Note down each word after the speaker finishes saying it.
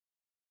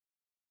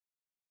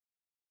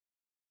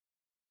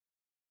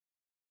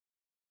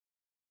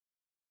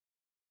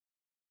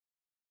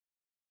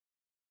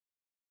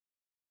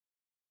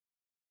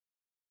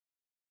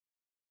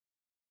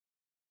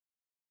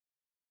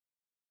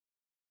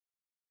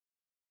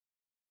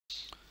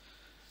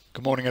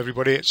Good morning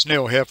everybody, it's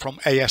Neil here from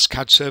AS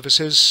CAD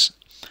Services.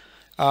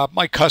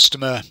 My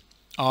customer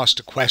asked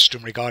a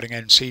question regarding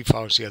NC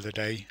files the other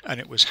day, and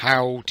it was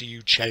how do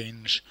you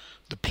change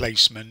the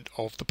placement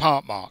of the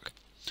part mark.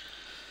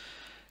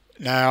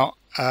 Now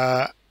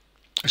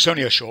it's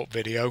only a short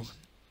video,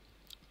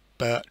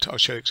 but I'll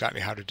show you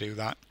exactly how to do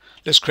that.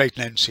 Let's create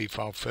an NC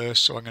file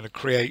first. So I'm going to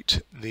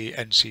create the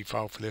NC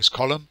file for this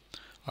column.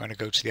 I'm going to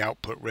go to the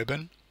output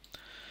ribbon.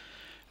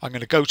 I'm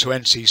going to go to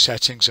NC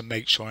settings and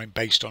make sure I'm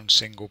based on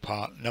single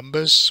part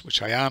numbers,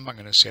 which I am. I'm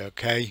going to say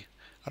OK,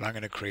 and I'm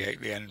going to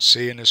create the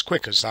NC, and as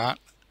quick as that,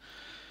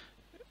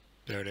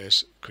 there it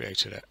is,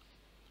 created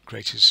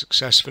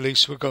successfully.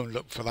 So we'll go and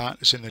look for that.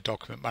 It's in the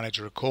document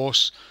manager, of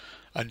course,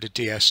 under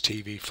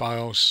DSTV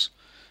files,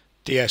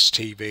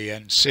 DSTV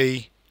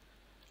NC,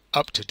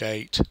 up to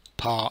date,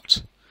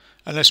 part,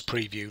 and let's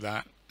preview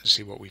that and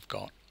see what we've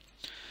got.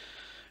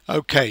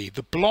 Okay,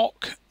 the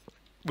block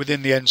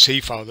within the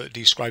NC file that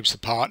describes the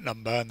part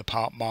number and the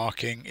part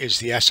marking is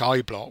the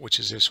SI block, which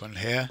is this one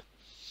here.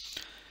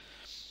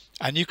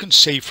 And you can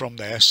see from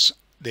this,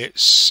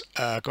 it's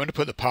going to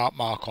put the part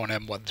mark on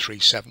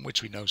M137,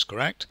 which we know is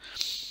correct.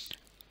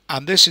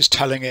 And this is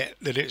telling it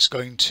that it's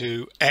going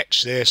to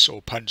etch this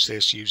or punch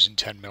this using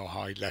 10mm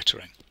high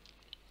lettering.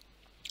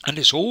 And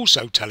it's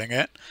also telling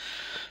it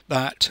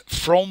that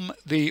from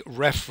the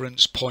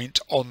reference point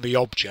on the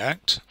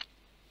object,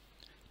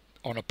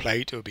 on a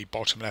plate it would be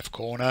bottom left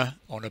corner,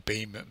 on a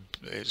beam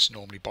it's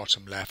normally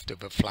bottom left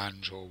of a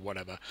flange or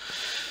whatever.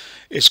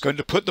 It's going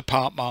to put the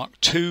part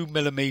mark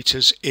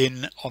 2mm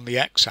in on the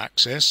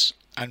x-axis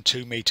and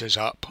 2 meters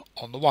up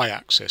on the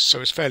y-axis,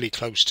 so it's fairly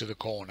close to the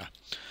corner.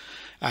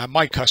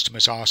 My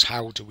customers asked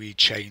how do we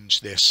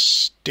change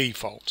this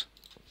default,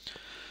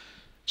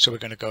 so we're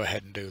going to go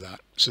ahead and do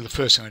that. So the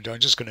first thing I'm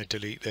just going to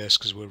delete this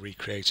because we'll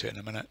recreate it in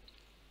a minute,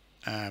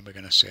 and we're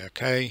going to say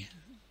OK.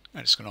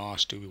 And it's going to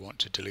ask, do we want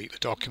to delete the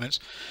documents?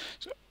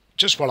 So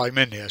just while I'm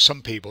in here,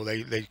 some people,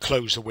 they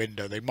close the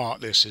window, they mark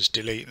this as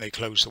delete, and they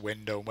close the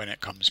window, and when it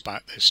comes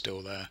back they're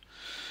still there,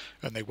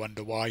 and they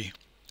wonder why.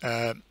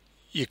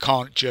 You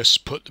can't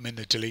just put them in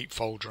the delete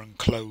folder and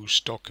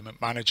close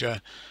document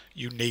manager.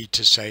 You need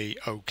to say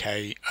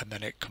OK, and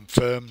then it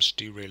confirms,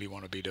 do you really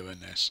want to be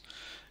doing this?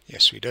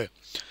 Yes, we do.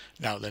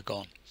 Now they're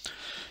gone.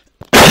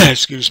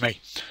 Excuse me.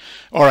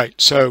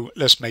 Alright, so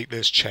let's make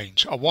this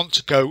change. I want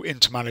to go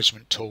into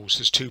management tools.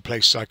 There's two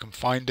places I can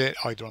find it,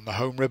 either on the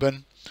home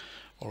ribbon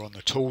or on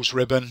the tools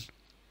ribbon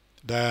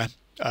there.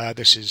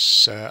 This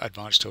is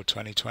Advanced Tool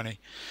 2020.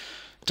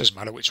 Doesn't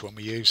matter which one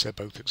we use, they're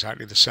both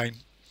exactly the same.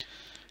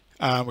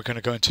 We're going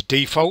to go into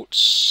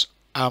defaults,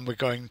 and we're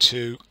going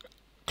to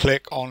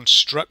click on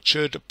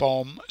structured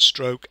BOM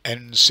stroke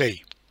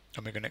NC,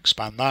 and we're going to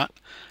expand that,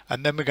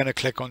 and then we're going to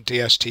click on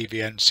DSTV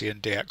NC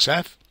and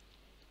DXF.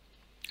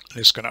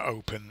 It's going to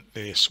open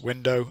this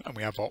window, and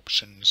we have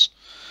options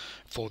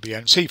for the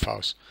NC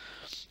files.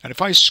 And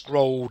if I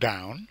scroll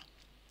down,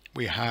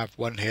 we have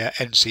one here,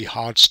 NC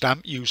hard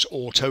stamp, use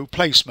auto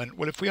placement.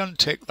 Well, if we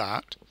untick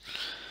that,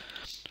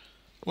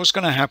 what's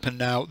going to happen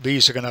now,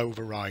 these are going to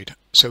override.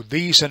 So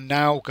these are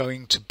now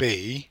going to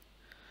be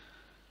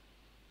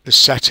the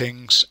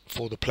settings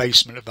for the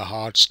placement of the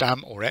hard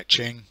stamp or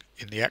etching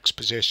in the X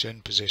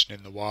position, position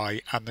in the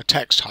Y, and the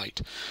text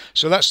height.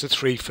 So that's the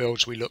three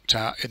fields we looked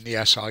at in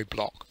the SI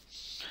block.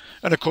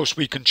 And of course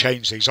we can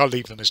change these. I'll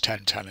leave them as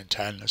 10, 10 and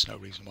 10. There's no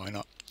reason why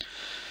not.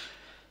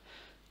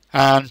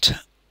 And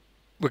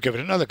we'll give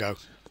it another go.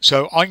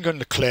 So I'm going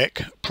to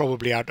click,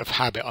 probably out of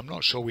habit. I'm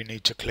not sure we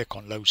need to click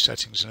on load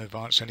settings in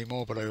advance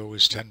anymore, but I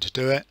always tend to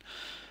do it.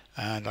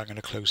 And I'm going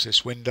to close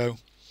this window.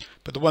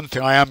 But the one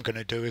thing I am going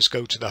to do is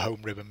go to the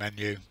home ribbon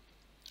menu,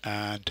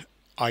 and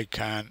I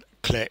can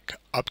click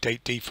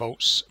update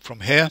defaults from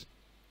here.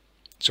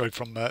 Sorry,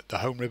 from the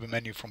home ribbon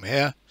menu from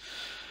here,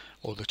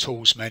 or the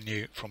tools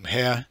menu from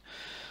here.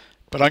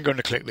 But I'm going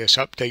to click this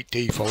update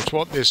defaults.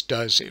 What this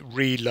does, it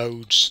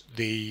reloads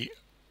the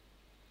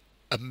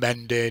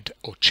amended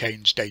or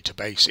changed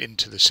database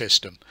into the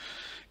system.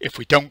 If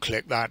we don't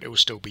click that, it will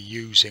still be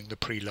using the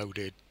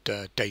preloaded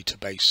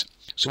database.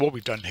 So what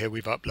we've done here,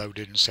 we've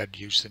uploaded and said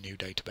use the new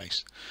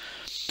database.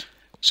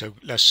 So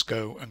let's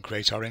go and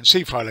create our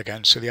NC file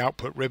again. So the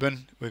output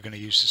ribbon, we're going to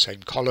use the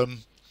same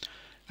column.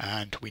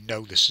 And we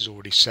know this is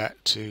already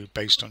set to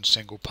based on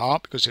single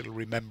part because it'll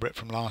remember it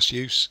from last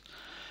use.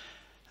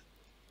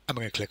 And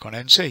we're going to click on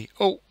NC.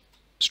 Oh,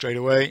 straight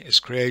away it's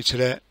created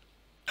it.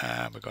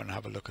 And we're going to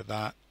have a look at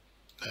that.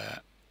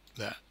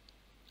 There.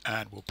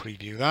 And we'll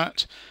preview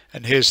that.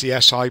 And here's the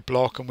SI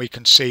block, and we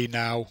can see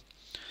now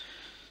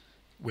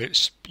we're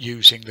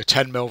using the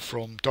 10mm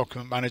from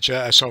Document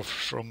Manager,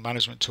 from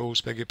Management Tools,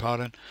 beg your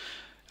pardon,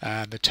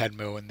 and the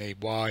 10mm in the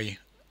Y.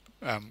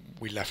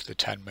 We left the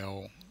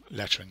 10mm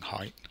lettering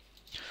height.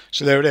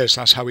 So there it is.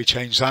 That's how we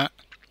change that.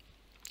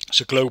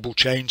 It's a global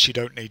change. You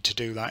don't need to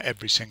do that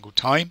every single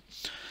time.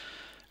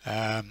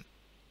 I'm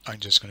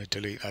just going to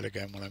delete that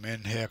again while I'm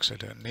in here because I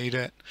don't need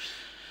it.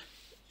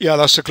 Yeah,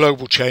 that's a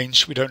global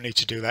change. We don't need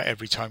to do that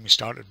every time we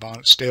start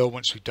Advanced Steel.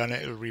 Once we've done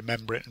it, it'll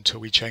remember it until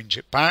we change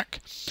it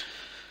back.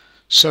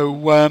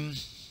 So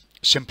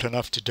simple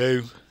enough to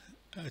do,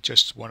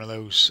 just one of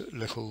those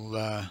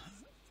little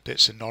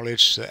bits of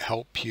knowledge that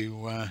help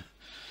you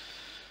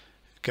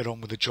get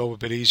on with the job a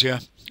bit easier.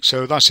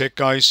 So that's it,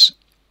 guys.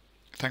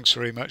 Thanks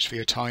very much for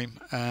your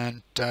time,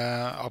 and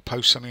I'll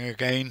post something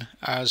again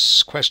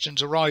as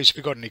questions arise. If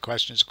you've got any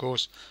questions, of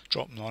course,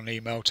 drop them on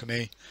email to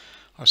me.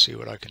 I'll see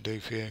what I can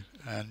do for you,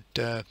 and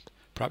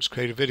perhaps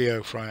create a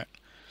video from it.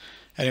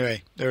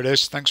 Anyway, there it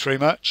is. Thanks very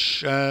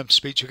much.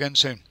 Speak to you again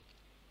soon.